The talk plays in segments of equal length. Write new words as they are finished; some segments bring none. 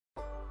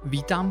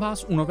Vítám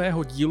vás u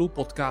nového dílu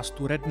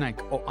podcastu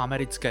Redneck o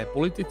americké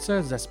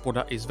politice ze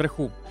spoda i z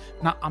vrchu.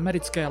 Na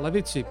americké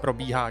levici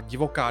probíhá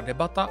divoká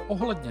debata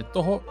ohledně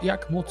toho,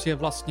 jak moc je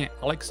vlastně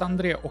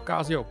Alexandrie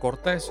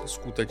Ocasio-Cortez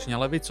skutečně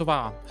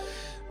levicová.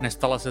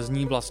 Nestala se z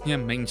ní vlastně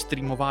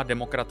mainstreamová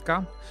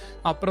demokratka?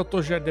 A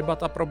protože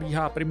debata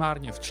probíhá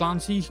primárně v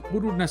článcích,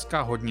 budu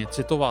dneska hodně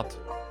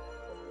citovat.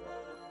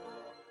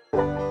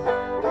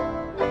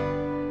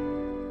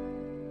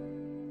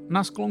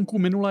 Na sklonku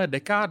minulé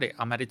dekády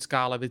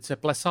americká levice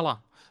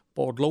plesala.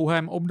 Po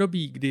dlouhém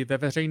období, kdy ve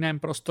veřejném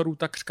prostoru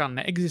takřka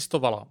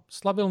neexistovala,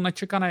 slavil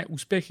nečekané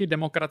úspěchy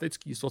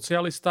demokratický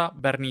socialista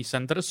Bernie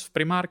Sanders v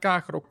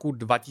primárkách roku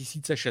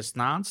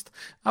 2016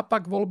 a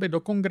pak volby do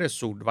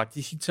kongresu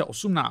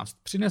 2018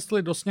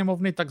 přinesly do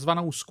sněmovny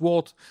takzvanou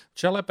squad v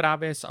čele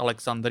právě s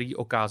Alexandrií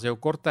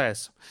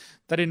Ocasio-Cortez.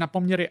 Tedy na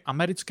poměry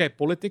americké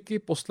politiky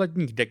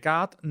posledních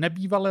dekád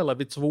nebývaly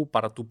levicovou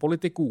partu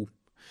politiků.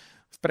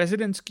 V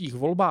prezidentských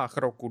volbách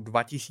roku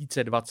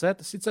 2020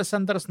 sice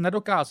Sanders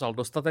nedokázal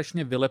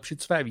dostatečně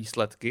vylepšit své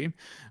výsledky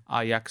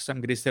a jak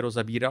jsem kdysi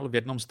rozebíral v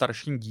jednom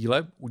starším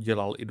díle,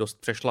 udělal i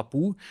dost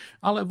přešlapů,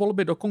 ale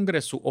volby do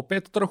kongresu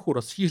opět trochu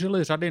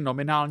rozšířily řady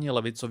nominálně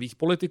levicových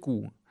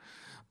politiků.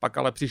 Pak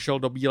ale přišel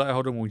do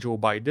Bílého domu Joe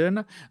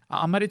Biden a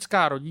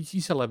americká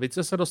rodící se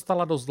levice se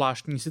dostala do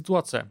zvláštní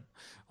situace.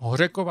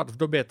 Hořekovat v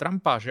době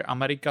Trumpa, že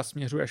Amerika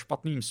směřuje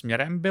špatným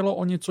směrem, bylo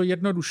o něco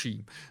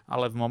jednodušší,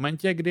 ale v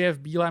momentě, kdy je v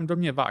Bílém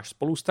domě váš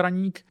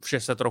spolustraník, vše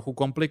se trochu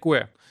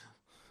komplikuje.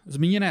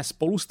 Zmíněné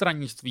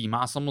spolustranictví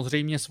má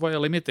samozřejmě svoje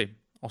limity.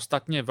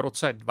 Ostatně v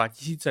roce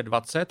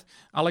 2020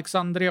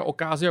 Alexandria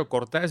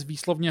Ocasio-Cortez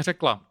výslovně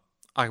řekla: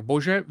 Ach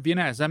bože, v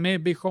jiné zemi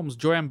bychom s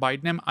Joeem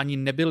Bidenem ani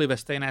nebyli ve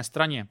stejné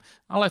straně,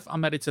 ale v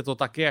Americe to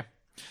tak je.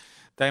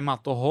 Téma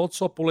toho,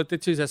 co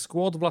politici ze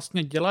squad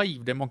vlastně dělají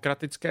v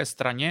demokratické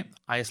straně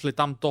a jestli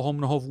tam toho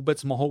mnoho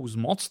vůbec mohou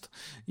zmoct,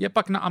 je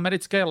pak na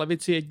americké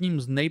levici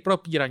jedním z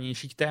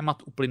nejpropíranějších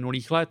témat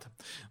uplynulých let.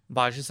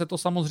 Váže se to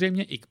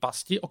samozřejmě i k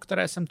pasti, o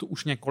které jsem tu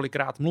už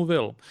několikrát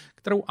mluvil,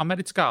 kterou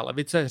americká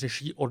levice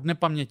řeší od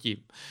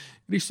nepaměti.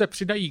 Když se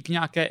přidají k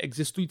nějaké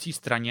existující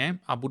straně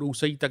a budou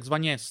se jí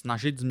takzvaně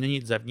snažit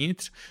změnit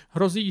zevnitř,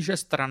 hrozí, že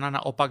strana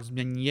naopak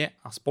změní je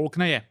a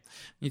spolkne je.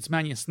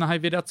 Nicméně snahy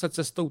vydat se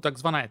cestou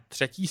takzvané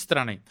třetí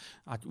strany,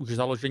 ať už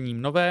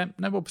založením nové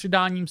nebo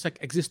přidáním se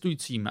k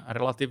existujícím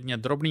relativně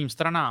drobným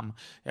stranám,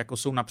 jako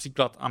jsou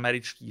například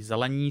američtí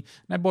zelení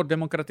nebo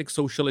Democratic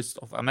Socialists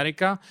of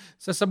America,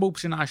 se sebou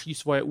přináší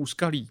svoje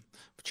úskalí.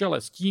 V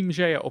čele s tím,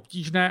 že je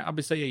obtížné,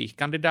 aby se jejich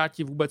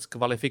kandidáti vůbec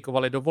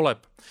kvalifikovali do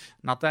voleb.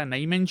 Na té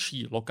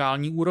nejmenší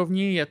lokální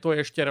úrovni je to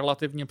ještě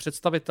relativně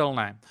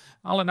představitelné,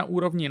 ale na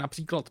úrovni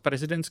například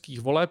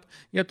prezidentských voleb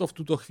je to v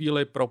tuto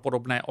chvíli pro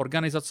podobné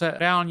organizace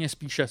reálně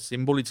spíše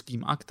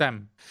symbolickým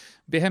aktem.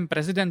 Během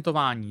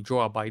prezidentování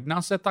Joea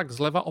Bidena se tak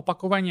zleva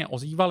opakovaně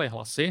ozývaly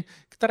hlasy,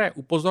 které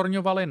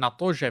upozorňovaly na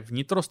to, že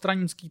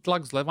vnitrostranický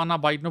tlak zleva na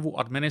Bidenovu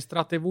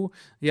administrativu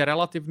je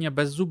relativně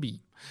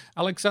bezzubý.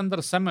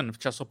 Alexander Salmon v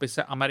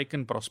časopise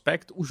American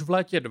Prospect už v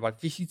létě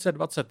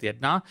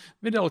 2021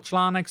 vydal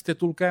článek s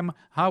titulkem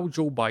How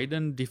Joe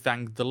Biden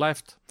Defanged the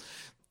Left.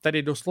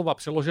 Tedy doslova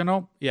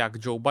přeloženo, jak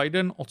Joe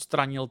Biden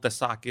odstranil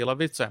tesáky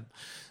levice.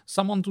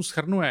 Salmon tu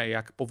shrnuje,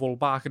 jak po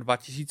volbách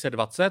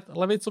 2020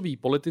 levicoví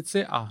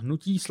politici a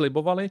hnutí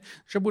slibovali,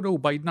 že budou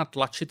Bidena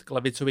tlačit k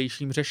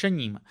levicovějším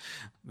řešením.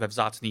 Ve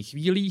vzácných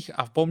chvílích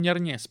a v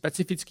poměrně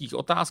specifických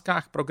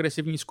otázkách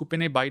progresivní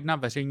skupiny Bidena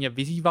veřejně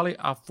vyzývali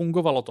a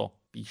fungovalo to,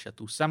 píše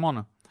tu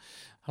Salmon.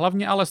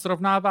 Hlavně ale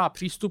srovnává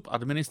přístup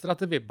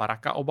administrativy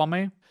Baracka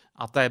Obamy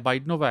a té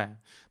Bidenové.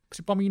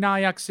 Připomíná,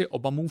 jak si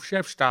Obamův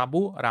šéf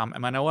štábu, Rahm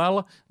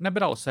Emanuel,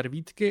 nebral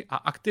servítky a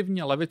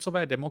aktivně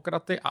levicové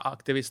demokraty a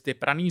aktivisty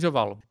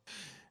pranířoval.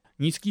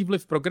 Nízký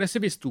vliv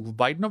progresivistů v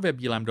Bidenově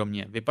Bílém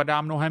domě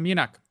vypadá mnohem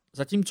jinak.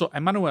 Zatímco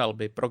Emanuel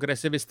by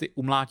progresivisty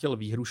umlátil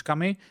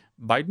výhruškami,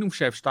 Bidenův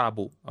šéf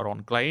štábu,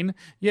 Ron Klain,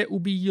 je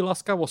ubíjí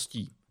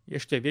laskavostí,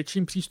 ještě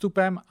větším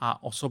přístupem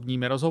a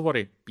osobními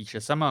rozhovory,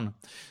 píše Salmon.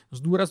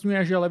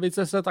 Zdůrazňuje, že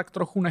levice se tak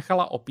trochu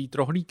nechala opít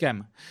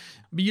rohlíkem.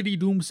 Bílý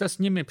dům se s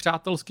nimi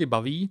přátelsky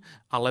baví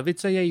a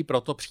levice jej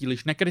proto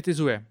příliš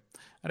nekritizuje.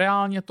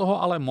 Reálně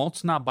toho ale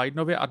moc na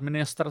Bidenově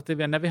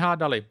administrativě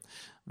nevyhádali.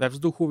 Ve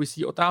vzduchu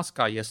visí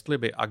otázka, jestli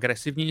by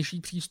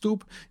agresivnější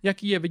přístup,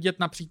 jaký je vidět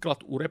například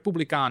u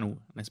republikánů,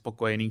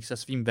 nespokojených se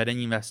svým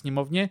vedením ve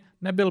sněmovně,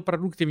 nebyl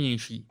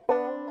produktivnější.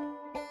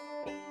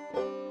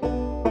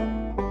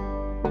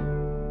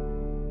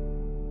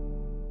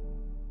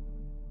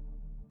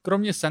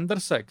 Kromě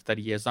Sanderse,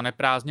 který je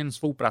zaneprázdněn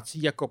svou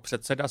prací jako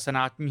předseda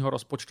senátního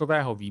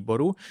rozpočtového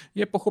výboru,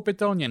 je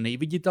pochopitelně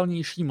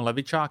nejviditelnějším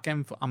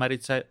levičákem v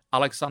Americe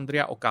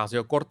Alexandria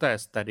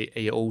Ocasio-Cortez, tedy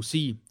AOC.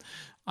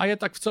 A je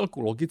tak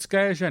vcelku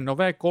logické, že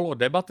nové kolo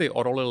debaty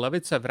o roli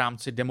levice v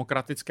rámci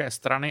demokratické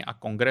strany a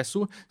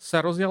kongresu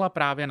se rozjela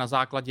právě na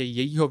základě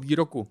jejího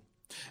výroku.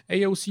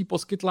 AOC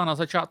poskytla na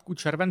začátku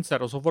července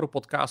rozhovor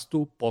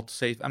podcastu Pod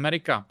Save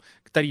America,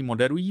 který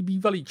moderují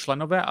bývalí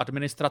členové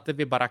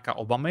administrativy Baracka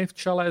Obamy v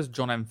čele s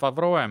Johnem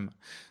Favreauem.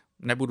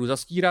 Nebudu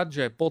zastírat,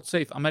 že Pod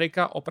Safe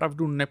America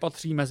opravdu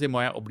nepatří mezi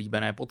moje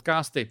oblíbené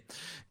podcasty.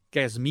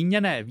 Ke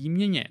zmíněné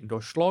výměně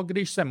došlo,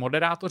 když se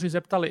moderátoři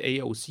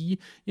zeptali AOC,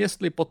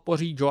 jestli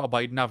podpoří Joea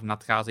Bidena v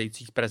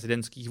nadcházejících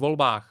prezidentských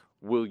volbách.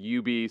 Will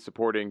you be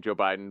supporting Joe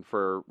Biden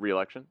for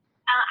re-election?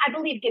 I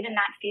believe given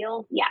that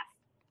field, yes.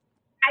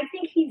 I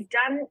think he's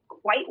done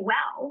quite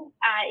well,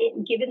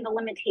 given the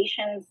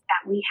limitations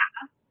that we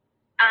have.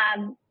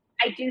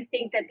 I do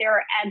think that there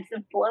are ebbs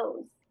and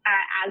flows,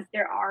 as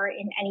there are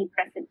in any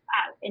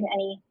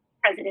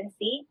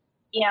presidency.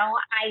 You know,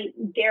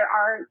 there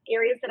are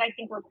areas that I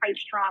think were quite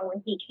strong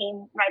when he came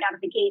right out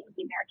of the gate with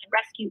the American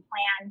Rescue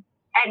Plan.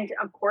 And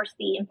of course,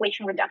 the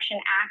Inflation Reduction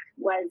Act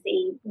was a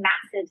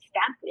massive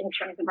step in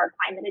terms of our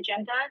climate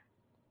agenda.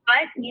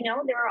 But, you know,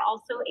 there are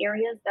also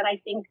areas that I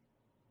think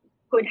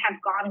could have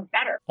gone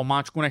better.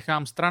 Omáčku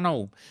nechám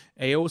stranou.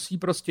 AOC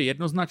prostě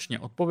jednoznačně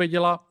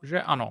odpověděla,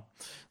 že ano.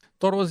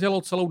 To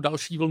rozjelo celou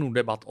další vlnu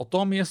debat o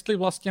tom, jestli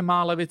vlastně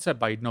má levice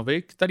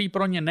Bidenovi, který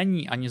pro ně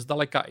není ani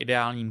zdaleka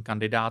ideálním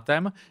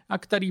kandidátem a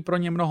který pro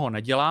ně mnoho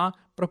nedělá,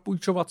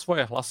 propůjčovat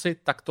svoje hlasy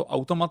takto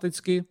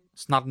automaticky,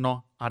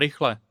 snadno a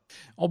rychle.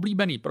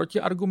 Oblíbený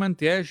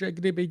protiargument je, že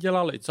kdyby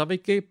dělali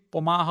caviky,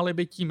 pomáhali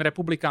by tím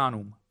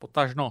republikánům,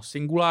 potažno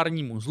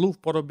singulárnímu zlu v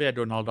podobě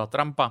Donalda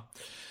Trumpa.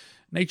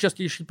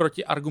 Nejčastější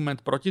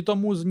protiargument proti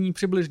tomu zní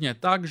přibližně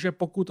tak, že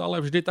pokud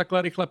ale vždy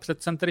takhle rychle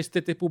před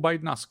centristy typu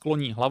Bidena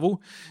skloní hlavu,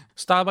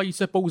 stávají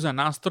se pouze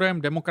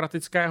nástrojem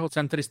demokratického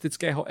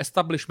centristického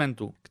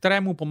establishmentu,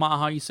 kterému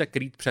pomáhají se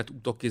krýt před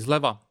útoky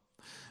zleva.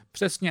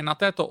 Přesně na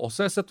této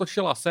ose se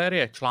točila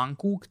série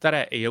článků,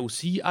 které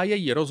AOC a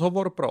její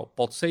rozhovor pro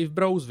Pod Safe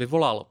Bros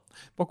vyvolal.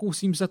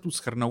 Pokusím se tu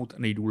shrnout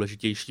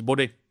nejdůležitější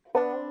body.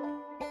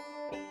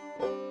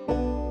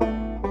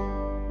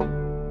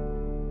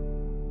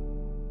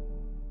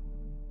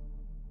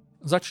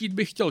 Začít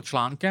bych chtěl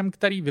článkem,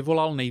 který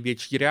vyvolal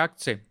největší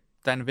reakci.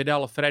 Ten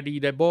vydal Freddie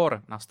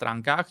DeBoer na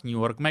stránkách New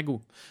York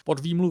Magu pod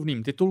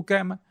výmluvným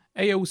titulkem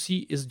AOC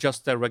is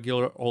just a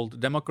regular old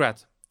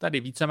Democrat, tedy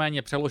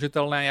víceméně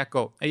přeložitelné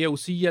jako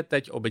AOC je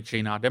teď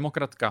obyčejná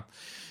demokratka.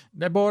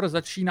 DeBoer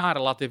začíná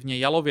relativně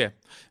jalově.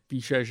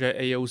 Píše, že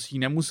AOC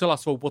nemusela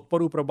svou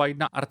podporu pro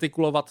Bidena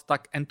artikulovat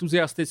tak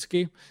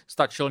entuziasticky,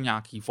 stačil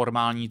nějaký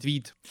formální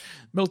tweet.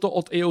 Byl to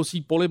od AOC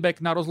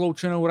polibek na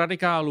rozloučenou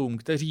radikálům,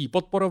 kteří ji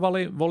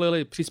podporovali,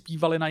 volili,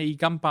 přispívali na její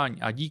kampaň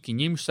a díky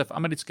nimž se v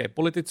americké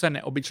politice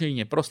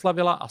neobyčejně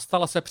proslavila a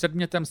stala se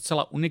předmětem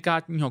zcela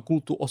unikátního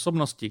kultu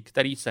osobnosti,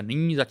 který se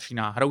nyní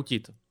začíná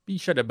hroutit.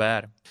 Píše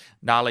DeBoer.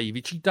 Dále jí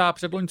vyčítá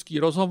předloňský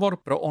rozhovor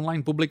pro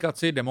online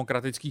publikaci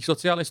demokratických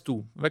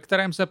socialistů, ve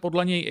kterém se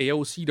podle něj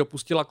AOC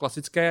dopustila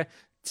klasické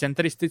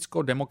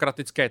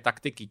centristicko-demokratické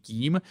taktiky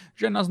tím,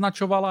 že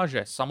naznačovala,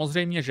 že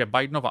samozřejmě, že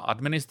Bidenova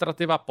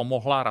administrativa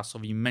pomohla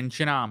rasovým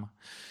menšinám.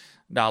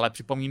 Dále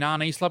připomíná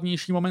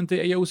nejslavnější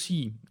momenty AOC,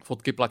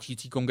 fotky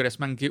plačící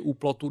kongresmenky u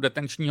plotu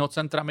detenčního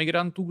centra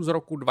migrantů z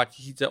roku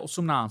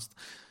 2018.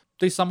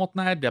 Ty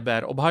samotné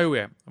DeBoer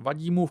obhajuje.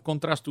 Vadí mu v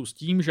kontrastu s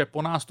tím, že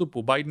po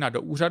nástupu Bidena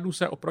do úřadu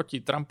se oproti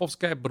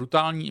trumpovské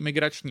brutální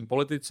imigrační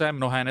politice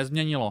mnohé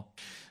nezměnilo.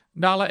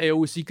 Dále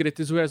AOC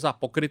kritizuje za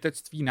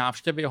pokrytectví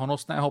návštěvy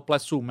honosného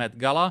plesu Met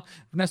Gala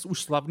v dnes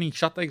už slavných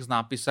šatech s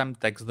nápisem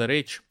Tax the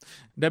Rich.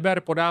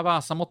 DeBoer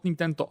podává samotný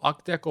tento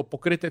akt jako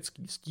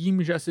pokrytecký s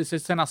tím, že si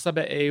sice na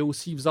sebe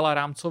AOC vzala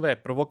rámcové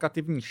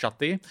provokativní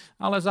šaty,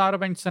 ale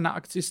zároveň se na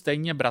akci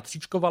stejně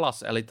bratříčkovala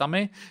s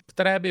elitami,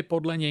 které by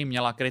podle něj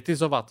měla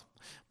kritizovat.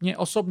 Mě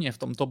osobně v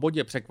tomto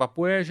bodě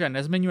překvapuje, že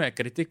nezmiňuje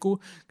kritiku,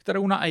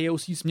 kterou na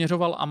AOC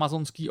směřoval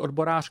amazonský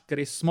odborář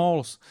Chris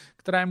Smalls,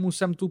 kterému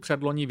jsem tu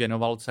předloni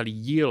věnoval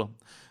celý díl.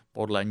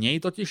 Podle něj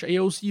totiž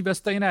AOC ve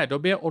stejné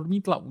době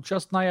odmítla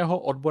účast na jeho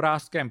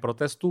odborářském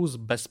protestu z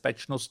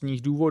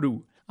bezpečnostních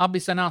důvodů, aby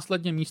se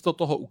následně místo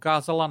toho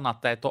ukázala na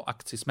této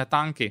akci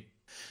smetánky.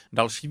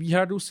 Další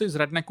výhradu si z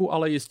Rednecku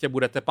ale jistě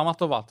budete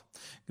pamatovat.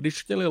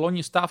 Když chtěli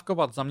loni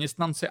stávkovat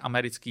zaměstnanci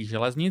amerických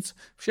železnic,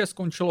 vše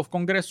skončilo v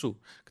kongresu,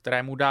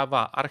 kterému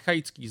dává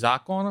archaický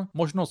zákon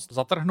možnost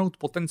zatrhnout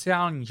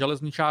potenciální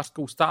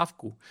železničářskou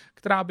stávku,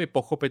 která by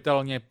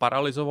pochopitelně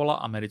paralyzovala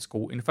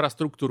americkou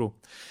infrastrukturu.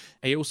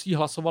 AOC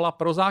hlasovala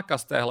pro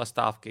zákaz téhle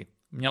stávky.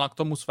 Měla k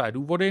tomu své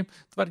důvody,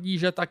 tvrdí,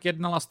 že tak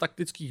jednala z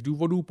taktických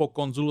důvodů po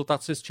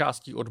konzultaci s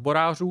částí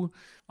odborářů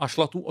a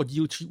šla tu o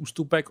dílčí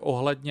ústupek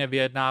ohledně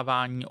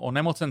vyjednávání o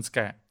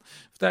nemocenské.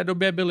 V té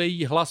době byl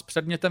její hlas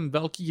předmětem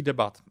velkých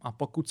debat a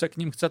pokud se k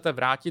nim chcete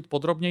vrátit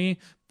podrobněji,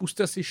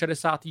 pusťte si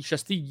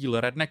 66.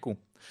 díl Rednecku.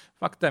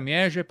 Faktem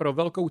je, že pro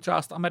velkou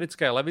část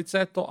americké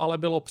levice to ale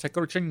bylo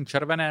překročení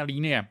červené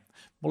linie.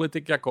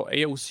 Politik jako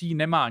AOC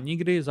nemá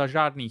nikdy za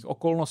žádných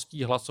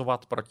okolností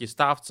hlasovat proti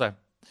stávce.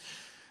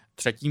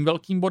 Třetím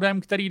velkým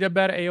bodem, který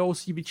DeBoer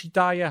AOC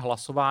vyčítá, je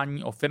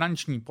hlasování o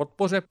finanční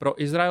podpoře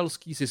pro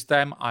izraelský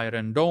systém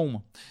Iron Dome.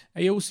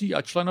 AOC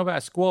a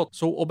členové Squad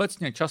jsou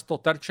obecně často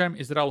terčem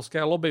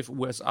izraelské lobby v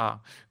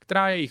USA,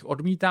 která jejich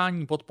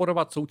odmítání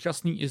podporovat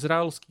současný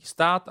izraelský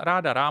stát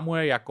ráda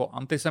rámuje jako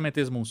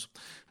antisemitismus,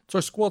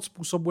 což Squad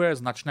způsobuje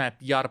značné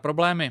PR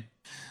problémy.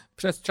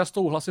 Přes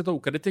častou hlasitou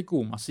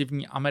kritiku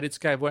masivní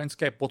americké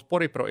vojenské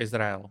podpory pro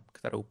Izrael,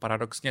 kterou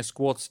paradoxně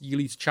squad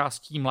sdílí s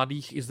částí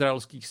mladých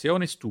izraelských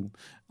sionistů,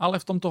 ale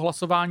v tomto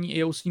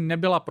hlasování AOC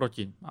nebyla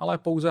proti, ale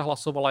pouze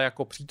hlasovala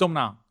jako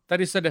přítomná,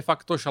 tedy se de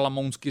facto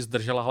šalamounsky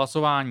zdržela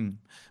hlasování.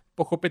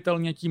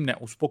 Pochopitelně tím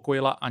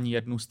neuspokojila ani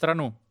jednu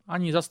stranu,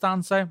 ani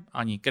zastánce,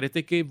 ani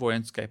kritiky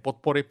vojenské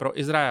podpory pro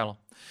Izrael.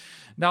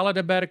 Dále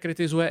Deber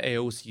kritizuje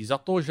AOC za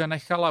to, že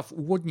nechala v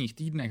úvodních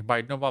týdnech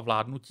Bidenova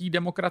vládnutí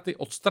demokraty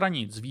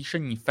odstranit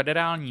zvýšení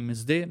federální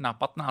mzdy na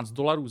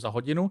 $15 za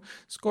hodinu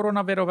z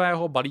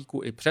koronavirového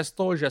balíku i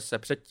přesto, že se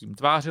předtím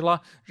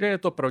tvářila, že je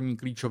to pro ní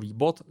klíčový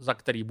bod, za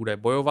který bude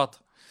bojovat.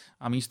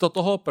 A místo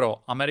toho pro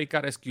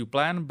America Rescue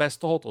Plan bez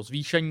tohoto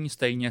zvýšení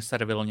stejně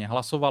servilně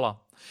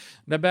hlasovala.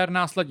 Deber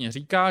následně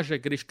říká, že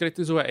když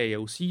kritizuje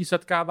AOC,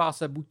 setkává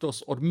se buďto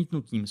s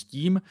odmítnutím s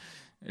tím,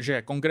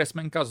 že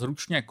kongresmenka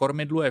zručně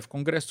kormidluje v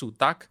kongresu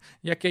tak,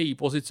 jak její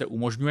pozice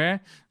umožňuje,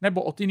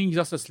 nebo od jiných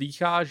zase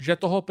slýchá, že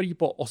toho prý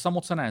po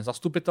osamocené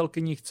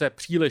zastupitelkyni chce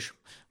příliš.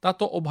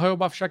 Tato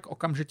obhajoba však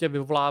okamžitě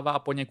vyvolává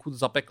poněkud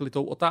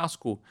zapeklitou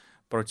otázku.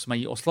 Proč jsme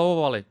ji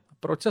oslavovali?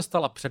 Proč se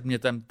stala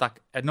předmětem tak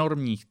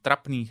enormních,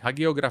 trapných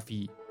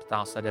hagiografií?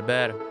 Ptá se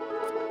Deber.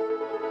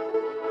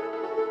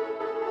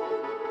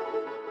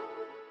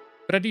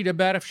 Freddy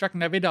Deber však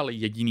nevydal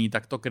jediný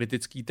takto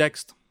kritický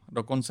text.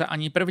 Dokonce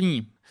ani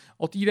první.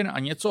 O týden a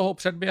něco ho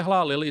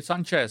předběhla Lily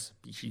Sanchez,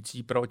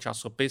 píšící pro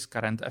časopis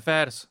Current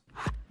Affairs.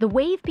 The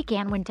wave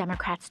began when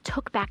Democrats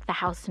took back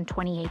the House in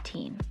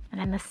 2018,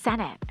 and then the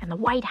Senate and the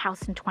White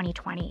House in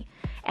 2020,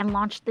 and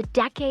launched the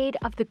decade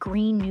of the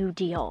Green New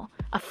Deal,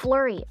 a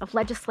flurry of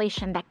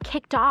legislation that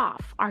kicked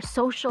off our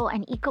social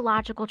and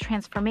ecological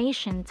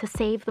transformation to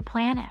save the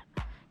planet.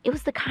 It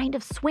was the kind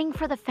of swing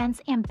for the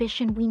fence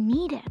ambition we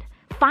needed.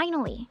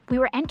 Finally, we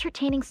were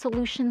entertaining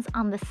solutions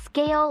on the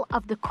scale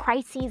of the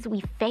crises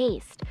we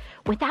faced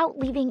without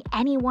leaving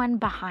anyone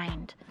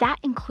behind. That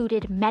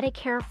included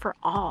Medicare for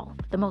All,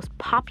 the most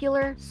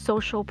popular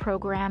social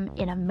program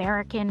in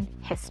American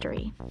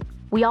history.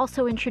 We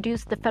also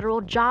introduced the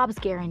federal jobs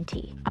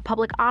guarantee, a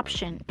public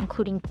option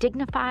including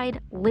dignified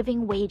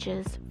living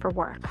wages for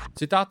work.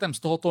 Citátem z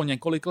tohoto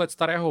několik let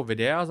starého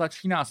videa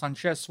začíná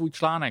Sanchez svůj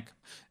článek.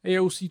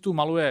 AOC tu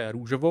maluje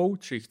růžovou,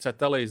 či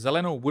chcete-li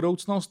zelenou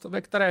budoucnost,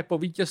 ve které po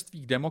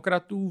vítězstvích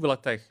demokratů v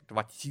letech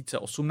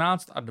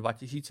 2018 a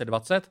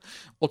 2020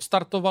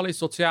 odstartovali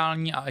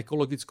sociální a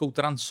ekologickou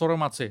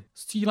transformaci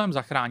s cílem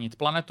zachránit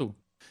planetu.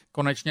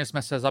 Konečně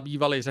jsme se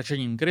zabývali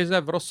řešením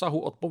krize v rozsahu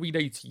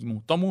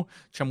odpovídajícímu tomu,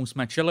 čemu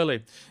jsme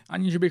čelili,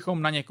 aniž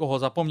bychom na někoho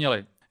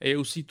zapomněli.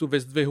 AOC tu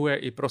vyzdvihuje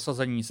i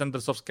prosazení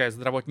sandersovské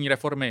zdravotní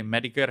reformy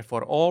Medicare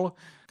for All,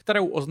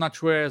 kterou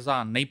označuje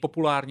za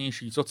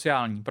nejpopulárnější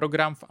sociální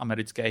program v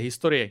americké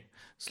historii.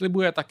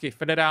 Slibuje taky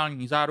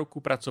federální záruku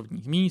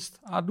pracovních míst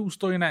a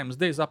důstojné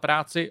mzdy za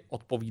práci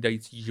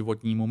odpovídající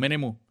životnímu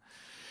minimu.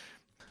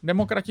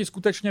 Demokrati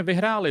skutečně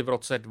vyhráli v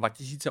roce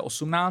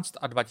 2018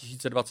 a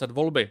 2020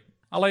 volby,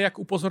 ale jak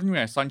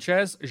upozorňuje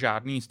Sanchez,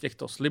 žádný z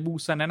těchto slibů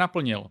se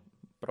nenaplnil.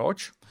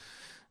 Proč?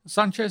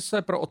 Sanchez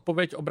se pro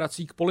odpověď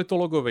obrací k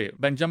politologovi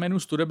Benjaminu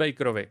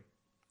Studebakerovi.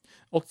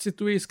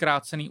 Odcituji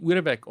zkrácený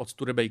úryvek od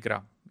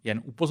Studebakera.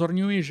 Jen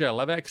upozorňuji, že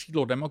levé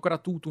křídlo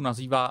demokratů tu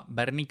nazývá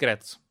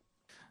Bernicrats.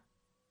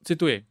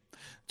 Cituji.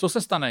 Co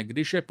se stane,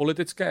 když je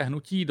politické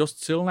hnutí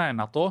dost silné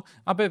na to,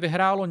 aby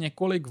vyhrálo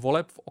několik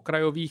voleb v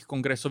okrajových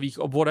kongresových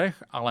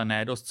obvodech, ale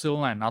ne dost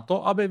silné na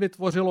to, aby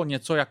vytvořilo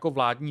něco jako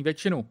vládní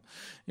většinu?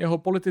 Jeho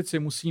politici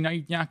musí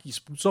najít nějaký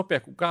způsob,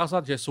 jak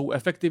ukázat, že jsou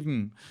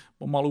efektivní.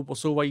 Pomalu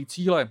posouvají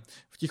cíle.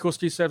 V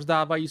tichosti se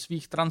vzdávají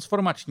svých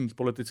transformačních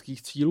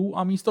politických cílů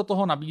a místo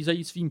toho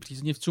nabízejí svým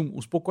příznivcům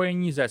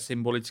uspokojení ze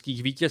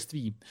symbolických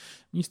vítězství.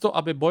 Místo,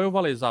 aby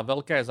bojovali za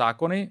velké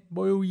zákony,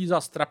 bojují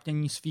za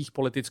strapnění svých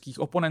politických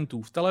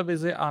oponentů v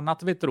televizi a na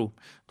Twitteru.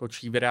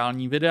 Točí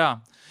virální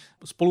videa.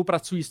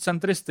 Spolupracují s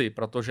centristy,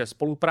 protože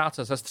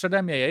spolupráce se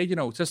středem je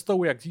jedinou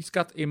cestou, jak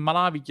získat i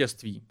malá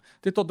vítězství.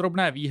 Tyto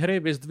drobné výhry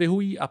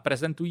vyzdvihují a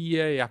prezentují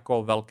je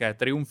jako velké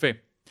triumfy.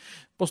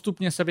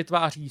 Postupně se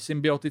vytváří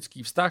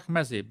symbiotický vztah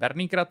mezi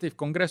Bernicraty v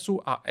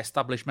kongresu a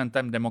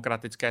establishmentem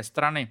demokratické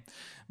strany.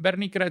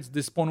 Bernicrats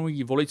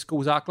disponují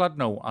voličskou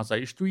základnou a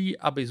zajišťují,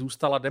 aby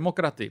zůstala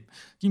demokraty.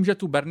 Tím, že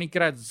tu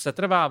Bernicrats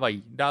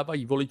setrvávají,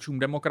 dávají voličům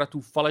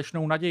demokratů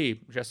falešnou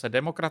naději, že se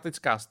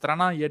demokratická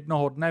strana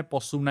jednoho dne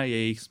posune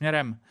jejich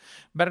směrem.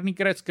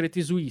 Bernicrats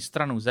kritizují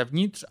stranu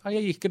zevnitř a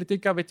jejich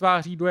kritika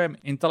vytváří dojem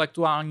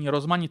intelektuální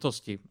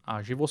rozmanitosti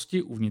a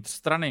živosti uvnitř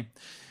strany.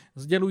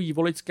 Sdělují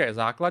voličské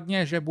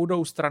základně, že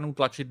budou stranu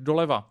tlačit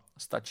doleva.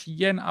 Stačí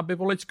jen, aby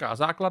voličská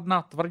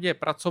základna tvrdě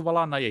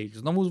pracovala na jejich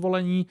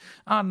znovuzvolení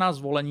a na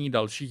zvolení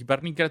dalších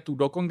Bernicratů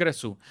do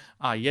kongresu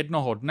a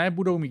jednoho dne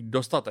budou mít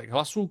dostatek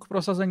hlasů k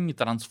prosazení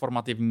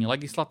transformativní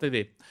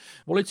legislativy.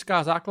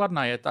 Voličská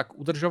základna je tak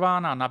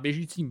udržována na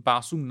běžícím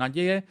pásu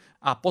naděje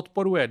a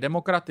podporuje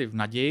demokraty v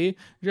naději,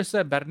 že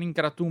se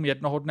Bernicratům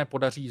jednoho dne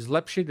podaří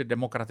zlepšit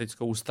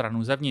demokratickou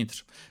stranu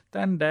zevnitř.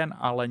 Ten den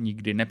ale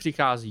nikdy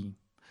nepřichází.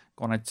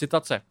 Konec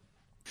citace.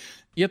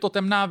 Je to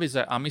temná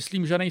vize a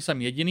myslím, že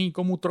nejsem jediný,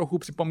 komu trochu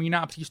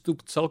připomíná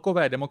přístup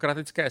celkové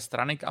demokratické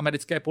strany k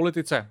americké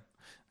politice.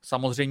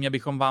 Samozřejmě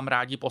bychom vám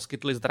rádi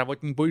poskytli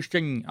zdravotní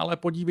pojištění, ale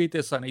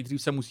podívejte se,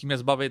 nejdřív se musíme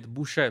zbavit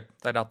Bushe,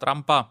 teda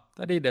Trumpa,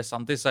 tedy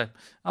DeSantise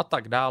a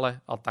tak dále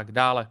a tak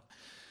dále.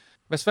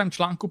 Ve svém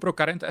článku pro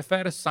Current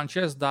Affairs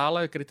Sanchez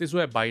dále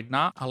kritizuje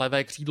Bidena a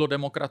levé křídlo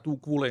demokratů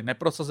kvůli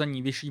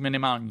neprosazení vyšší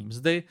minimální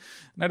mzdy,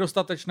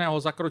 nedostatečného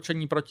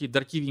zakročení proti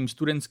drtivým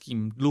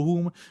studentským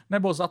dluhům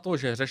nebo za to,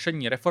 že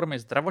řešení reformy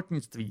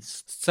zdravotnictví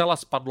zcela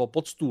spadlo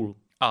pod stůl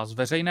a z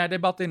veřejné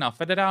debaty na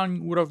federální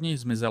úrovni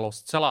zmizelo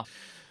zcela.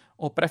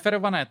 O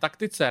preferované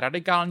taktice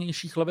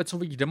radikálnějších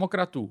levicových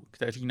demokratů,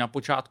 kteří na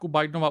počátku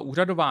Bidenova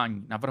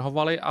úřadování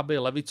navrhovali, aby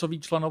levicoví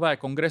členové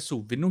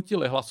kongresu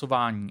vynutili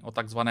hlasování o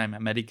takzvaném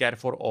Medicare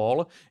for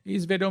All, i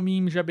s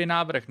vědomím, že by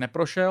návrh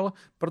neprošel,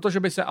 protože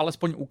by se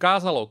alespoň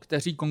ukázalo,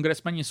 kteří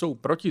kongresmeni jsou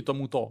proti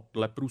tomuto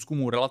dle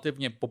průzkumu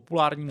relativně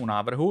populárnímu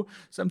návrhu,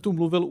 jsem tu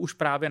mluvil už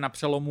právě na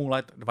přelomu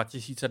let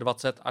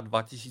 2020 a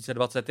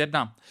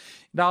 2021.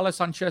 Dále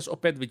Sanchez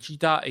opět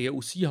vyčítá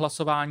AOC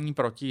hlasování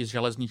proti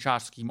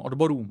železničářským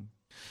odborům.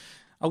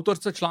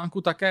 Autorce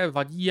článku také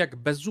vadí, jak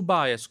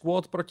bezzubá je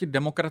squad proti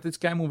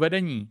demokratickému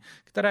vedení,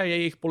 které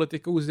jejich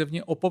politikou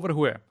zjevně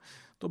opovrhuje.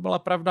 To byla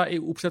pravda i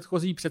u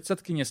předchozí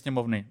předsedkyně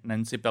sněmovny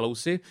Nancy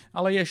Pelosi,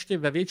 ale ještě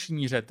ve větší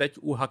míře teď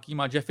u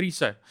Hakima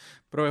Jeffriese.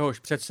 Pro jehož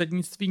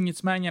předsednictví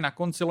nicméně na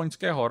konci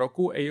loňského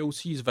roku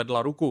AOC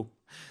zvedla ruku.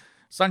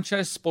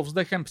 Sanchez s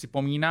povzdechem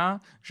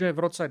připomíná, že v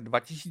roce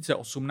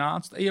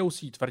 2018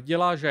 AOC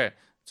tvrdila, že,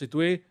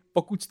 cituji,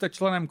 pokud jste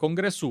členem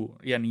kongresu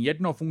jen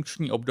jedno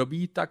funkční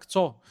období, tak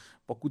co?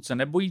 Pokud se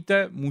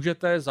nebojíte,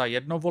 můžete za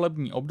jedno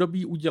volební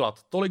období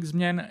udělat tolik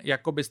změn,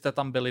 jako byste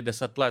tam byli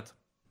 10 let.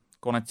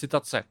 Konec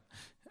citace.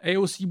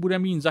 AOC bude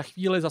mít za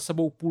chvíli za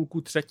sebou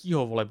půlku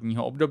třetího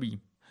volebního období.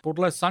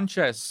 Podle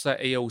Sanchez se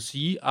AOC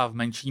a v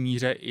menší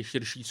míře i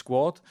širší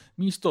squad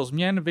místo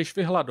změn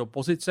vyšvihla do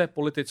pozice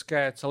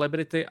politické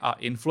celebrity a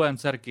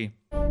influencerky.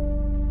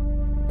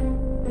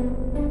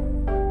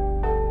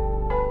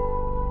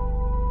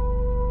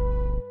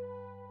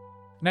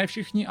 Ne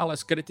všichni ale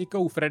s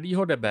kritikou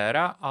Freddieho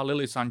Debera a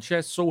Lily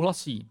Sanchez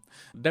souhlasí.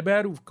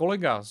 Deberův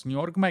kolega z New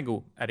York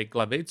Magu, Eric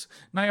Levitz,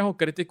 na jeho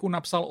kritiku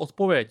napsal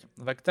odpověď,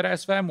 ve které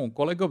svému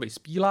kolegovi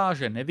spílá,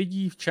 že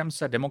nevidí, v čem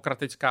se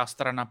demokratická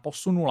strana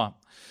posunula.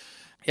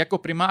 Jako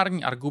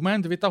primární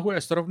argument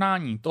vytahuje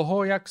srovnání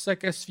toho, jak se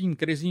ke svým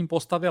krizím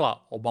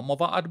postavila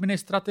Obamova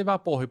administrativa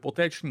po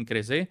hypotéční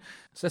krizi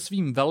se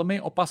svým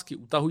velmi opasky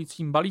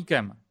utahujícím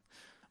balíkem.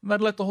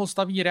 Vedle toho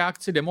staví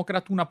reakci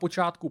demokratů na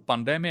počátku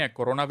pandemie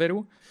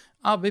koronaviru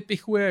a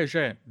vypichuje,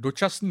 že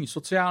dočasný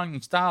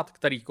sociální stát,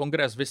 který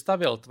kongres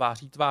vystavil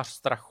tváří tvář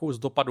strachu z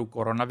dopadu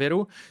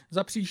koronaviru,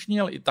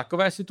 zapříčinil i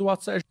takové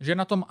situace, že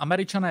na tom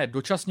Američané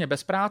dočasně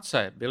bez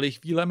práce byli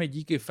chvílemi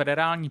díky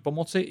federální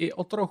pomoci i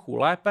o trochu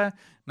lépe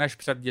než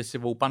před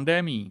děsivou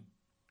pandemií.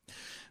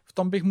 V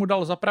tom bych mu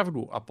dal za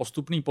pravdu a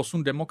postupný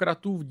posun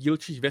demokratů v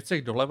dílčích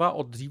věcech doleva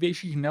od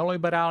dřívějších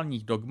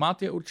neoliberálních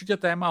dogmat je určitě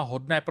téma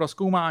hodné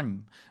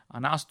prozkoumání. A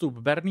nástup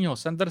Bernieho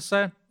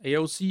Sanderse,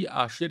 AOC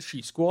a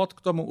širší squad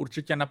k tomu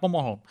určitě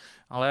nepomohl.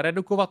 Ale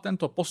redukovat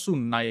tento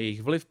posun na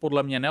jejich vliv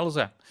podle mě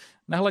nelze.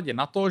 Nehledě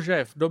na to,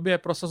 že v době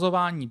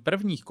prosazování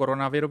prvních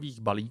koronavirových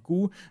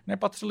balíků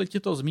nepatřili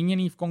tito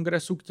zmínění v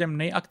kongresu k těm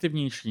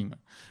nejaktivnějším.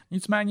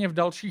 Nicméně v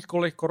dalších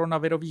kolech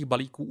koronavirových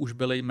balíků už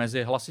byli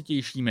mezi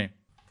hlasitějšími.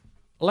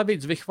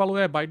 Levitz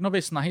vychvaluje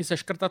Bidenovy snahy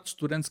seškrtat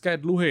studentské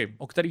dluhy,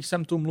 o kterých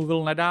jsem tu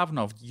mluvil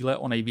nedávno v díle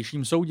o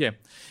nejvyšším soudě.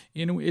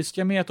 Jen i s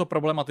těmi je to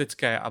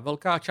problematické a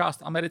velká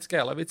část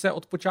americké levice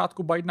od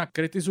počátku Bidena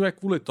kritizuje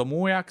kvůli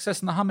tomu, jak se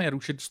snahami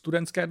rušit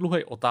studentské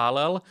dluhy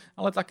otálel,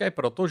 ale také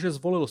proto, že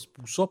zvolil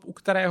způsob, u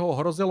kterého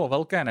hrozilo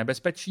velké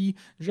nebezpečí,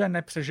 že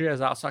nepřežije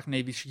zásah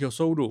nejvyššího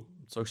soudu,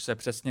 což se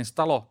přesně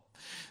stalo.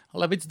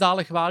 Levitz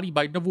dále chválí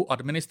Bidenovu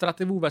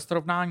administrativu ve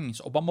srovnání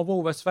s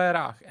Obamovou ve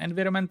sférách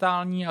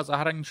environmentální a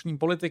zahraniční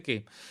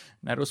politiky.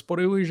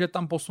 Nerozporuji, že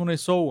tam posuny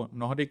jsou,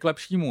 mnohdy k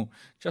lepšímu,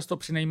 často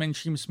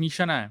přinejmenším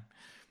smíšené.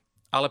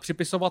 Ale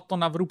připisovat to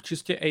na vrub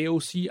čistě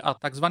AOC a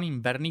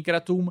takzvaným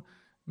Berniekratům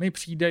mi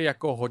přijde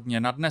jako hodně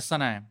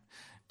nadnesené.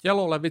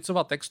 Tělo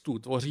levicova textu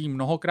tvoří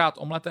mnohokrát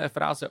omleté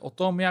fráze o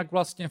tom, jak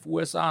vlastně v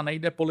USA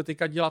nejde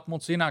politika dělat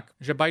moc jinak,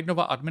 že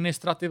Bidenova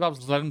administrativa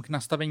vzhledem k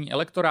nastavení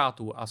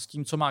elektorátu a s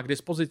tím, co má k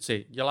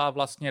dispozici, dělá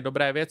vlastně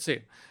dobré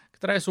věci,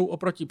 které jsou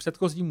oproti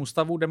předchozímu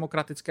stavu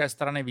demokratické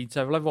strany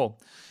více vlevo.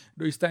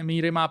 Do jisté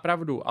míry má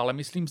pravdu, ale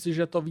myslím si,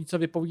 že to více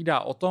vypovídá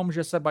o tom,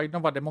 že se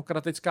Bidenova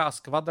demokratická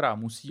skvadra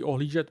musí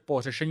ohlížet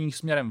po řešeních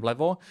směrem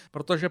vlevo,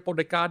 protože po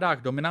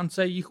dekádách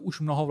dominance jich už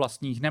mnoho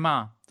vlastních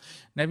nemá.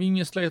 Nevím,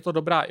 jestli je to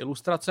dobrá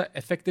ilustrace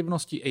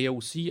efektivnosti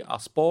AOC a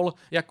spol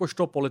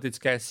jakožto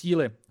politické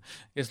síly.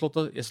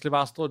 Jestli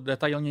vás to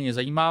detailně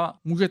zajímá,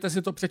 můžete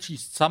si to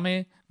přečíst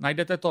sami,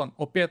 najdete to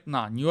opět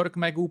na New York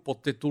Magu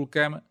pod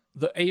titulkem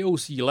The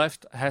AOC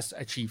Left has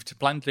achieved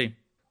plenty.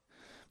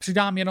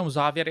 Přidám jenom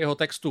závěr jeho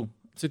textu.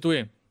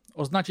 Cituji.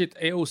 Označit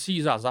AOC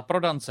za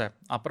zaprodance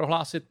a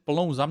prohlásit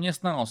plnou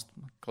zaměstnanost,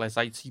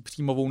 klesající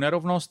příjmovou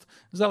nerovnost,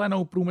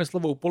 zelenou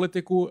průmyslovou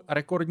politiku,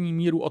 rekordní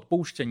míru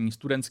odpouštění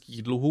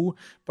studentských dluhů,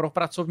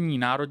 propracovní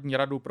Národní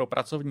radu pro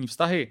pracovní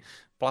vztahy,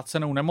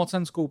 placenou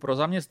nemocenskou pro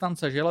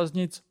zaměstnance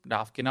železnic,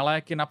 dávky na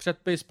léky na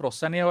předpis pro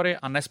seniory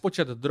a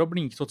nespočet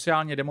drobných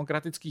sociálně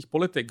demokratických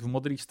politik v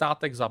modrých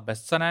státech za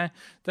bezcenné,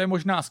 to je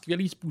možná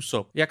skvělý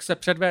způsob, jak se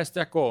předvést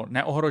jako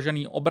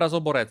neohrožený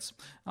obrazoborec,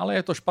 ale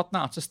je to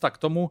špatná cesta k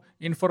tomu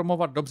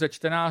informovat dobře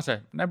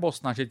čtenáře nebo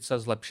snažit se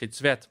zlepšit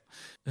svět,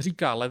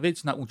 říká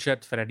levic na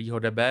účet Freddyho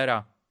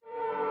Debera.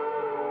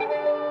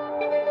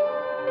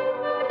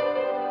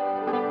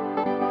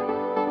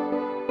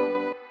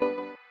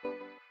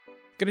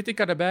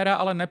 Kritika Debera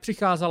ale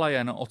nepřicházela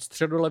jen od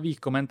středolevých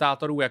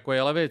komentátorů, jako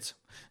je levic.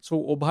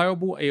 Svou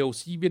obhajobu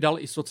AOC vydal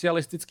i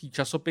socialistický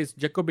časopis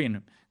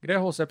Jacobin, kde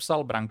ho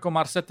sepsal Branko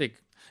Marcetic.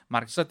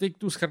 Marcetic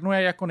tu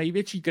shrnuje jako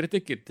největší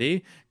kritiky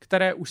ty,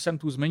 které už jsem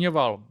tu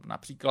zmiňoval,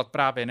 například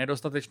právě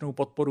nedostatečnou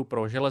podporu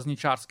pro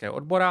železničářské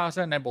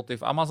odboráře nebo ty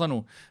v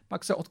Amazonu.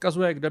 Pak se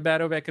odkazuje k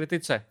Deberově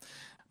kritice.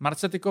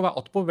 Marcetikova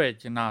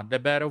odpověď na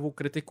Deberovu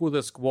kritiku The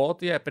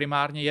Squad je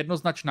primárně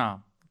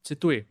jednoznačná.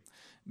 Cituji.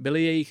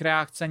 Byly jejich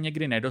reakce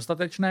někdy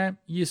nedostatečné?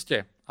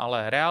 Jistě,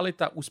 ale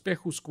realita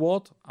úspěchu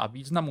Squad a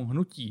významu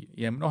hnutí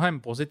je mnohem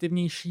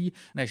pozitivnější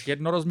než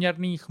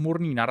jednorozměrný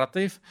chmurný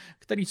narrativ,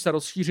 který se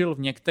rozšířil v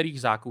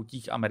některých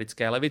zákoutích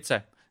americké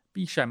levice,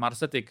 píše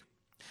Marcetic.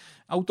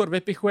 Autor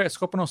vypichuje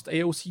schopnost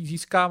AOC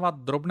získávat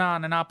drobná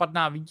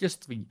nenápadná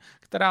vítězství,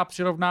 která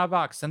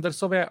přirovnává k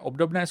Sandersově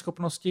obdobné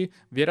schopnosti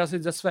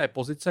vyrazit ze své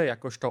pozice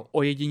jakožto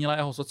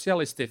ojedinělého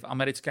socialisty v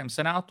americkém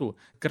senátu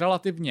k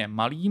relativně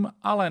malým,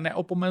 ale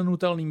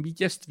neopomenutelným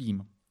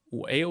vítězstvím.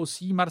 U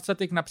AOC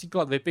Marcetic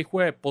například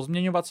vypichuje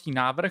pozměňovací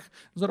návrh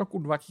z roku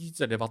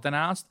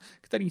 2019,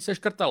 který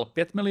seškrtal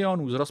 5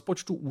 milionů z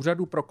rozpočtu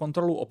Úřadu pro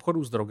kontrolu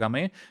obchodu s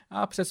drogami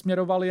a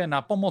přesměroval je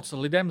na pomoc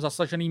lidem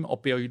zasaženým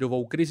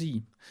opioidovou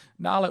krizí.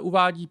 Dále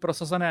uvádí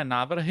prosazené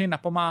návrhy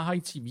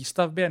napomáhající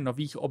výstavbě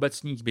nových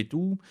obecních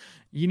bytů,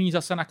 jiný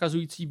zase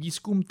nakazující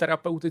výzkum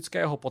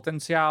terapeutického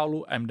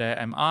potenciálu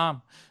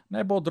MDMA,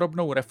 nebo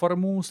drobnou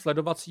reformu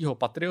sledovacího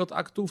Patriot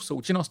Aktu v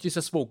součinnosti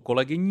se svou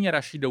kolegyní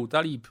Rashidou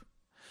Tlaib.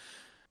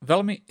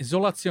 Velmi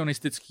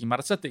izolacionistický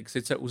Marcetic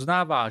sice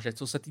uznává, že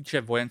co se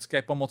týče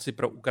vojenské pomoci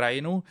pro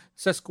Ukrajinu,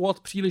 se Squad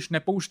příliš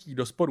nepouští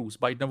do sporů s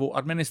Bidenovou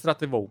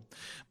administrativou.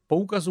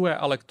 Poukazuje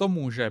ale k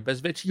tomu, že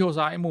bez většího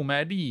zájmu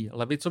médií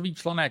levicoví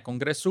člené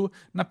kongresu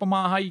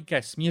napomáhají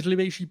ke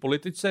smířlivější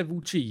politice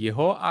vůči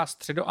jiho a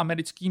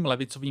středoamerickým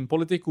levicovým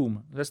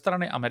politikům ze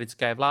strany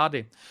americké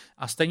vlády.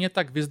 A stejně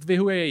tak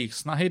vyzdvihuje jejich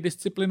snahy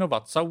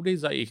disciplinovat Saudy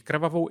za jejich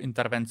krvavou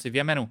intervenci v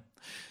Jemenu.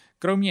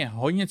 Kromě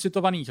hojně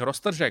citovaných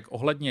roztržek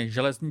ohledně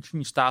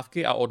železniční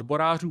stávky a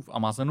odborářů v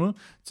Amazonu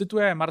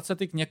cituje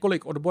Marcetic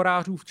několik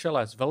odborářů v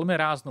čele s velmi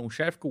ráznou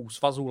šéfkou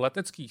svazu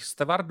leteckých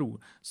stevardů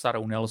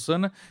Sarou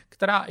Nelson,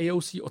 která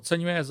AOC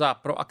oceňuje za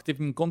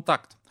proaktivní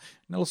kontakt.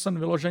 Nelson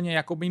vyloženě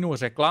Jakobinu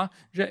řekla,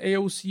 že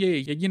AOC je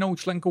jedinou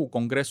členkou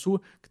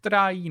kongresu,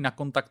 která ji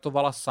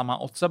nakontaktovala sama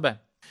od sebe.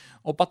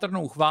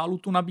 Opatrnou chválu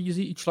tu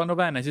nabízí i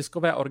členové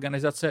neziskové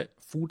organizace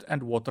Food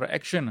and Water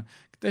Action,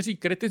 kteří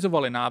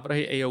kritizovali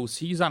návrhy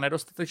AOC za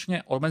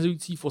nedostatečně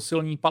omezující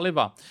fosilní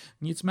paliva.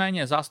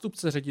 Nicméně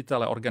zástupce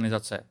ředitele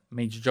organizace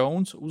Mitch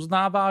Jones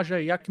uznává,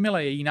 že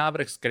jakmile její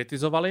návrh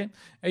zkritizovali,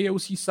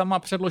 AOC sama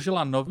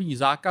předložila nový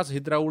zákaz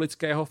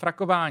hydraulického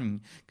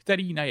frakování,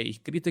 který na jejich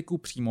kritiku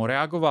přímo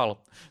reagoval.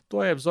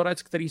 To je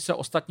vzorec, který se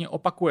ostatně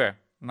opakuje.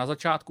 Na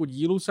začátku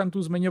dílu jsem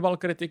tu zmiňoval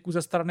kritiku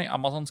ze strany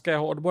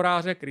amazonského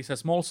odboráře Chrise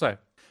Smallse.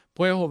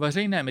 Po jeho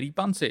veřejném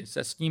rýpanci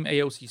se s ním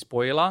AOC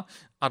spojila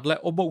a dle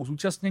obou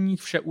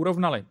zúčastněných vše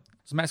urovnali.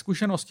 Z mé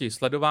zkušenosti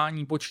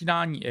sledování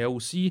počínání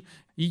AOC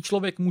jí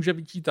člověk může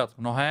vyčítat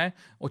mnohé,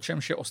 o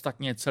čemž je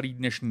ostatně celý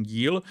dnešní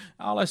díl,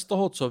 ale z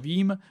toho, co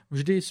vím,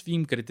 vždy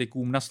svým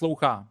kritikům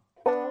naslouchá.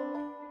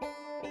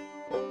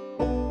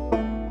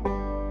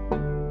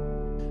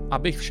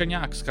 Abych vše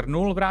nějak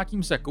shrnul,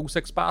 vrátím se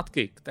kousek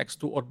zpátky k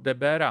textu od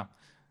Debera.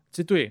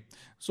 Cituji,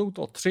 jsou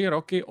to 3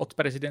 roky od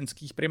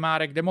prezidentských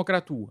primárek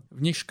demokratů,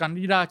 v nichž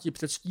kandidáti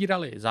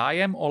předstírali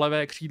zájem o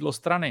levé křídlo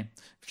strany,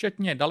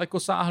 včetně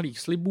dalekosáhlých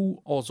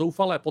slibů o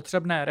zoufale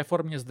potřebné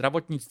reformě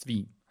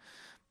zdravotnictví.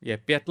 Je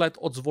 5 let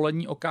od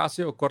zvolení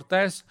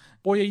Ocasio-Cortez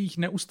po jejich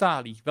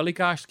neustálých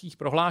velikářských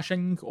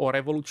prohlášeních o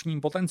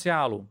revolučním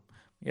potenciálu.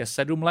 Je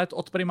 7 let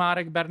od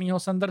primárek Bernieho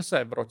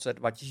Sanderse v roce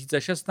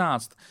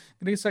 2016,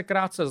 kdy se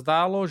krátce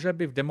zdálo, že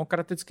by v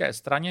demokratické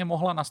straně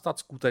mohla nastat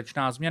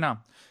skutečná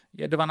změna.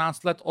 Je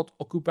 12 let od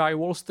Occupy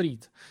Wall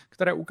Street,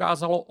 které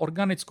ukázalo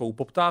organickou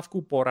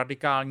poptávku po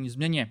radikální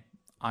změně.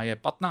 A je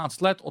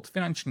 15 let od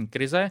finanční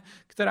krize,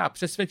 která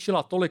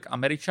přesvědčila tolik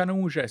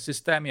Američanů, že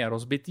systém je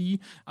rozbitý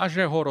a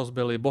že ho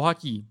rozbili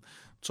bohatí.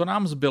 Co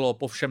nám zbylo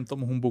po všem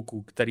tom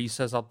humbuku, který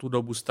se za tu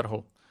dobu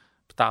strhl?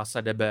 Ptá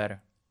se Deber.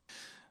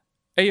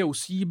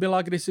 AOC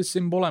byla kdysi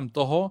symbolem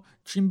toho,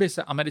 čím by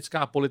se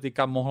americká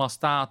politika mohla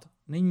stát.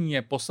 Nyní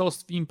je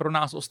poselstvím pro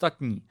nás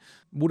ostatní.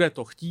 Bude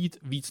to chtít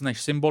víc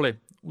než symboly,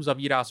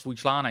 uzavírá svůj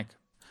článek.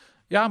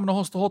 Já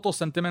mnoho z tohoto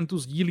sentimentu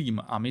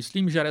sdílím a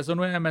myslím, že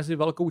rezonuje mezi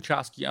velkou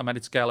částí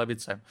americké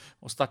levice.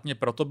 Ostatně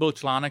proto byl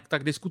článek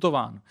tak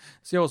diskutován.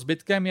 S jeho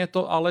zbytkem je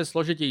to ale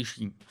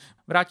složitější.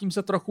 Vrátím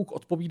se trochu k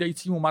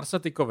odpovídajícímu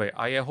Marsetikovi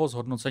a jeho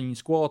zhodnocení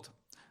squad.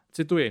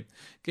 Cituji,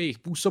 k jejich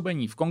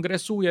působení v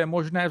kongresu je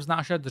možné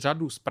vznášet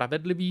řadu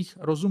spravedlivých,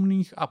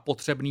 rozumných a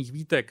potřebných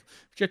výtek,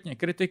 včetně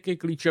kritiky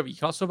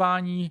klíčových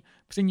hlasování,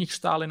 při nich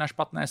stáli na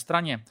špatné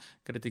straně,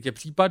 kritiky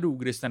případů,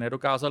 kdy se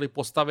nedokázali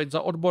postavit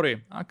za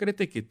odbory a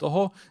kritiky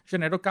toho, že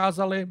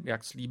nedokázali,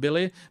 jak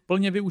slíbili,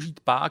 plně využít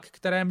pák,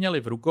 které měli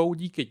v rukou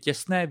díky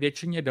těsné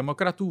většině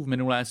demokratů v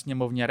minulé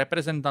sněmovně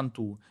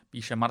reprezentantů,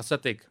 píše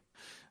Marsetik.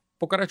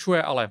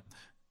 Pokračuje ale.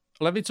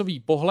 Levicový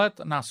pohled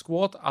na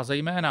squad a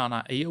zejména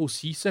na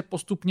AOC se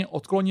postupně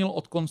odklonil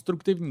od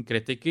konstruktivní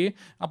kritiky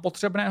a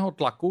potřebného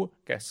tlaku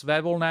ke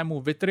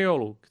svévolnému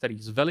vitriolu,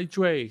 který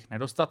zveličuje jejich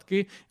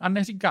nedostatky a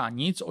neříká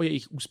nic o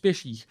jejich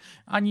úspěších,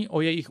 ani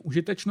o jejich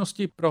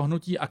užitečnosti pro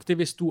hnutí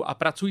aktivistů a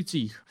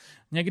pracujících.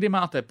 Někdy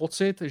máte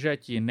pocit, že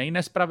ti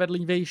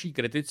nejnespravedlivější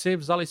kritici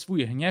vzali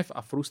svůj hněv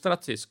a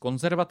frustraci z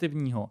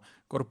konzervativního,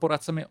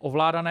 korporacemi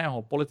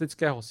ovládaného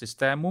politického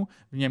systému,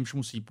 v němž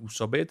musí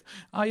působit,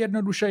 a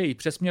jednoduše jej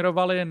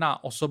přesměrovali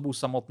na osobu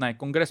samotné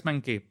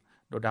kongresmenky,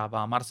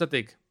 dodává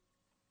Marsetik.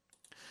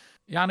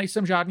 Já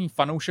nejsem žádný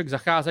fanoušek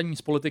zacházení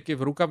s politiky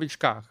v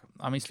rukavičkách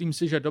a myslím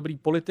si, že dobrý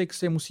politik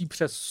si musí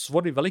přes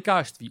svody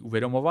velikářství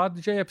uvědomovat,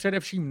 že je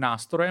především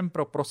nástrojem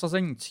pro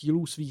prosazení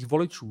cílů svých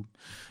voličů.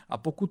 A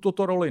pokud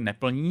toto roli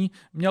neplní,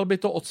 měl by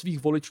to od svých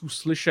voličů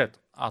slyšet,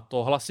 a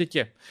to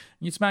hlasitě.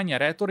 Nicméně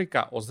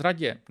rétorika o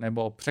zradě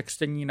nebo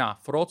překřtění na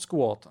fraud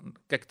squad,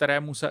 ke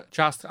kterému se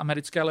část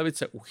americké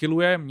levice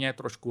uchyluje, mě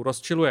trošku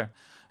rozčiluje.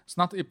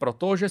 Snad i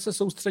proto, že se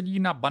soustředí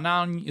na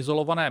banální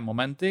izolované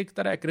momenty,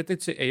 které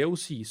kritici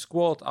AOC,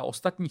 squad a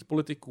ostatních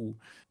politiků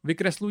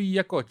vykreslují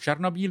jako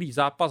černobílý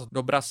zápas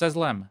dobra se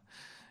zlem,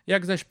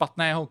 jak ze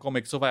špatného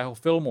komiksového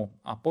filmu,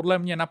 a podle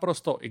mě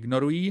naprosto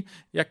ignorují,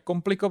 jak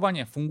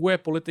komplikovaně funguje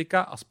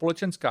politika a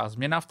společenská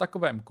změna v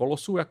takovém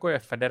kolosu, jako je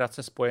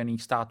Federace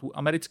Spojených států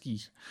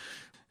amerických.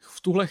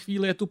 V tuhle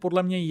chvíli je tu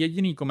podle mě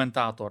jediný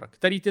komentátor,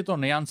 který tyto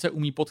nuance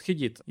umí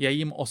podchytit, je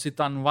jim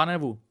Ositan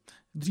Vanevu,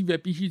 dříve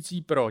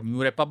píšící pro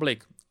New Republic.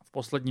 V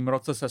posledním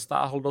roce se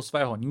stáhl do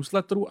svého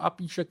newsletteru a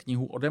píše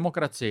knihu o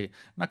demokracii,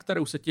 na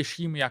kterou se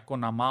těším jako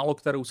na málo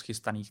kterou z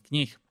chystaných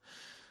knih.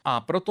 A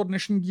proto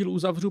dnešní díl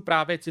uzavřu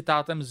právě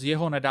citátem z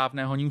jeho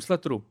nedávného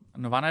newsletteru.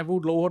 Vanevu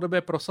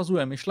dlouhodobě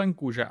prosazuje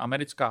myšlenku, že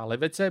americká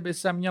levice by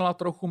se měla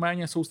trochu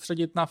méně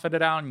soustředit na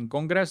federální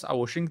kongres a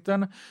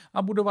Washington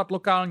a budovat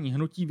lokální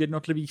hnutí v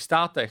jednotlivých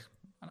státech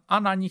a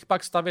na nich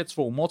pak stavět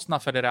svou moc na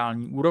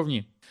federální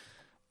úrovni.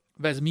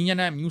 Ve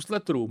zmíněném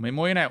newsletteru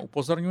mimo jiné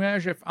upozorňuje,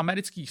 že v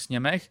amerických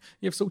sněmech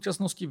je v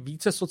současnosti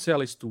více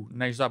socialistů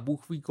než za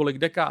bůh ví kolik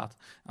dekád.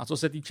 A co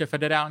se týče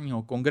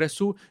federálního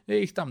kongresu, je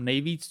jich tam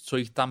nejvíc, co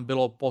jich tam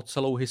bylo po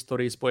celou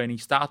historii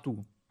Spojených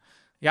států.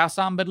 Já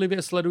sám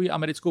bedlivě sleduji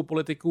americkou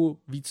politiku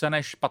více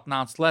než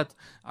 15 let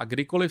a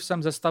kdykoliv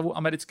jsem ze stavu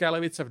americké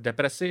levice v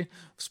depresi,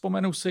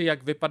 vzpomenu si,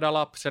 jak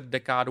vypadala před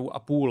dekádou a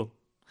půl.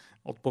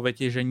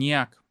 Odpověď je, že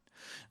nijak.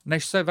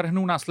 Než se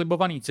vrhnu na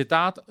slibovaný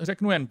citát,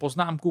 řeknu jen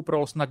poznámku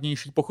pro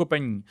snadnější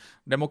pochopení.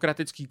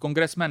 Demokratický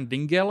kongresmen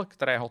Dingell,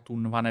 kterého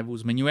tu Vanevu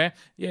zmiňuje,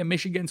 je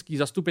michiganský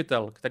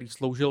zastupitel, který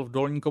sloužil v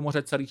dolní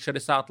komoře celých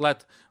 60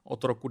 let,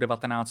 od roku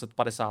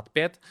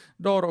 1955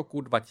 do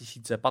roku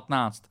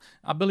 2015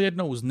 a byl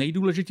jednou z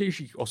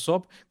nejdůležitějších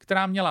osob,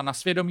 která měla na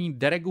svědomí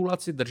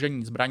deregulaci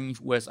držení zbraní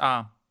v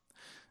USA.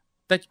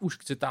 Teď už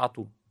k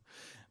citátu.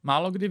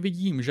 Málo kdy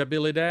vidím, že by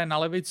lidé na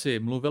levici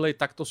mluvili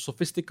takto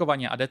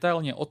sofistikovaně a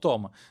detailně o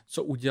tom,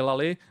 co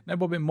udělali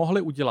nebo by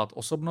mohli udělat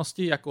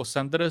osobnosti jako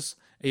Sanders,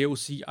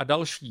 AOC a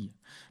další.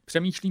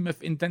 Přemýšlíme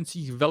v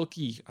intencích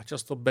velkých a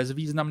často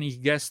bezvýznamných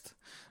gest.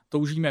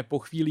 Toužíme po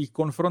chvílích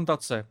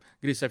konfrontace,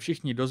 kdy se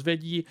všichni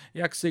dozvědí,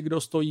 jak si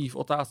kdo stojí v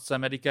otázce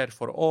Medicare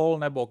for All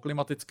nebo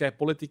klimatické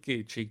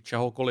politiky či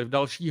čehokoliv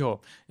dalšího,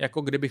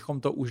 jako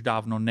kdybychom to už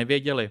dávno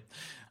nevěděli.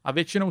 A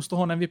většinou z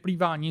toho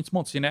nevyplývá nic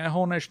moc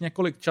jiného, než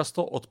několik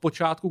často od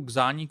počátku k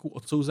zániku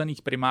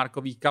odsouzených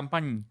primárkových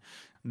kampaní.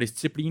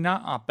 Disciplína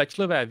a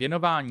pečlivé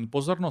věnování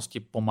pozornosti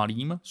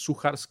pomalým,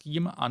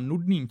 sucharským a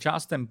nudným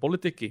částem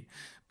politiky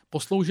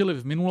posloužily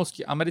v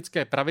minulosti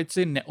americké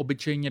pravici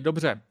neobyčejně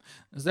dobře.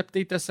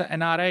 Zeptejte se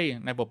NRA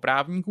nebo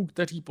právníků,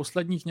 kteří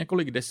posledních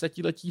několik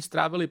desetiletí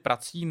strávili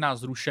prací na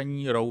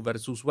zrušení Roe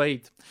versus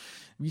Wade.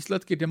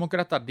 Výsledky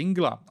demokrata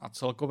Dingla a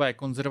celkové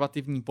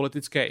konzervativní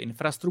politické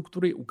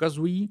infrastruktury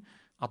ukazují,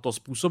 a to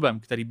způsobem,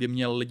 který by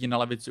měl lidi na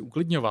levici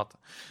uklidňovat,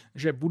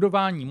 že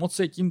budování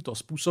moci tímto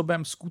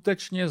způsobem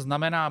skutečně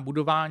znamená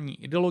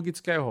budování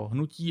ideologického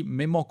hnutí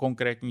mimo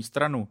konkrétní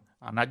stranu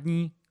a nad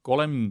ní,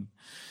 kolem ní.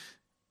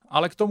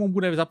 Ale k tomu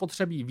bude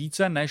zapotřebí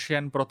více než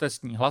jen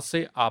protestní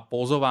hlasy a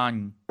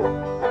pózování.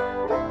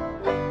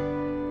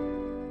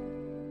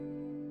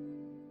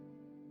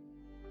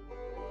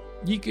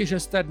 Díky, že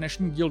jste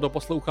dnešní díl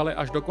doposlouchali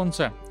až do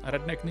konce.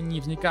 Redneck nyní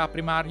vzniká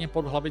primárně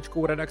pod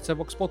hlavičkou redakce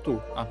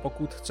Voxpotu a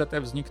pokud chcete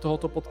vznik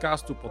tohoto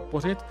podcastu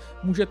podpořit,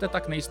 můžete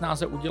tak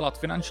nejsnáze udělat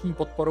finanční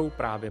podporou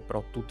právě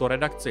pro tuto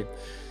redakci.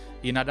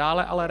 I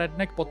nadále ale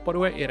Redneck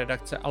podporuje i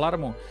redakce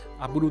Alarmu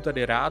a budu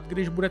tedy rád,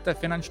 když budete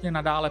finančně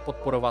nadále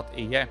podporovat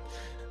i je.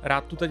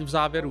 Rád tu teď v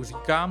závěru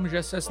říkám,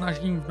 že se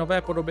snažím v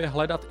nové podobě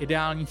hledat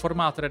ideální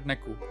formát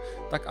Rednecku,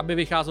 tak aby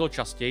vycházel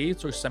častěji,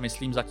 což se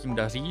myslím zatím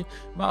daří,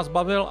 vás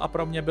bavil a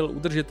pro mě byl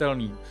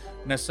udržitelný.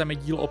 Dnes se mi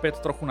díl opět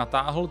trochu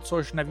natáhl,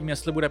 což nevím,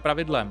 jestli bude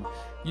pravidlem.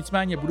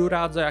 Nicméně budu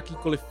rád za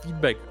jakýkoliv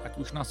feedback, ať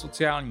už na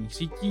sociálních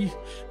sítích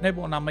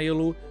nebo na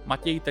mailu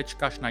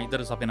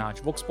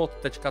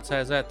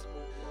matej.schneider@voxpot.cz.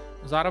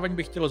 Zároveň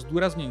bych chtěl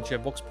zdůraznit, že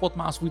Voxpot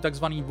má svůj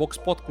takzvaný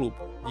Voxpot klub,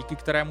 díky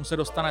kterému se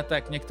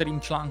dostanete k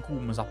některým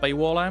článkům za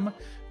paywallem,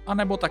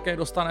 anebo také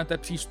dostanete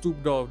přístup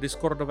do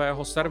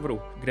Discordového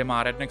serveru, kde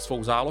má Redneck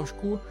svou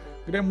záložku,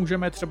 kde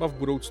můžeme třeba v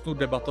budoucnu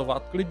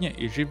debatovat klidně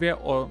i živě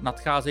o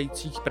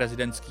nadcházejících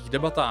prezidentských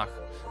debatách.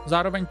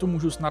 Zároveň tu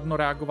můžu snadno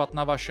reagovat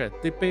na vaše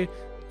tipy,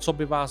 co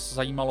by vás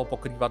zajímalo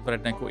pokrývat v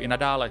Rednecku i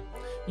nadále.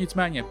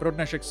 Nicméně pro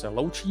dnešek se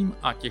loučím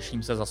a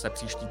těším se zase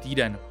příští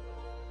týden.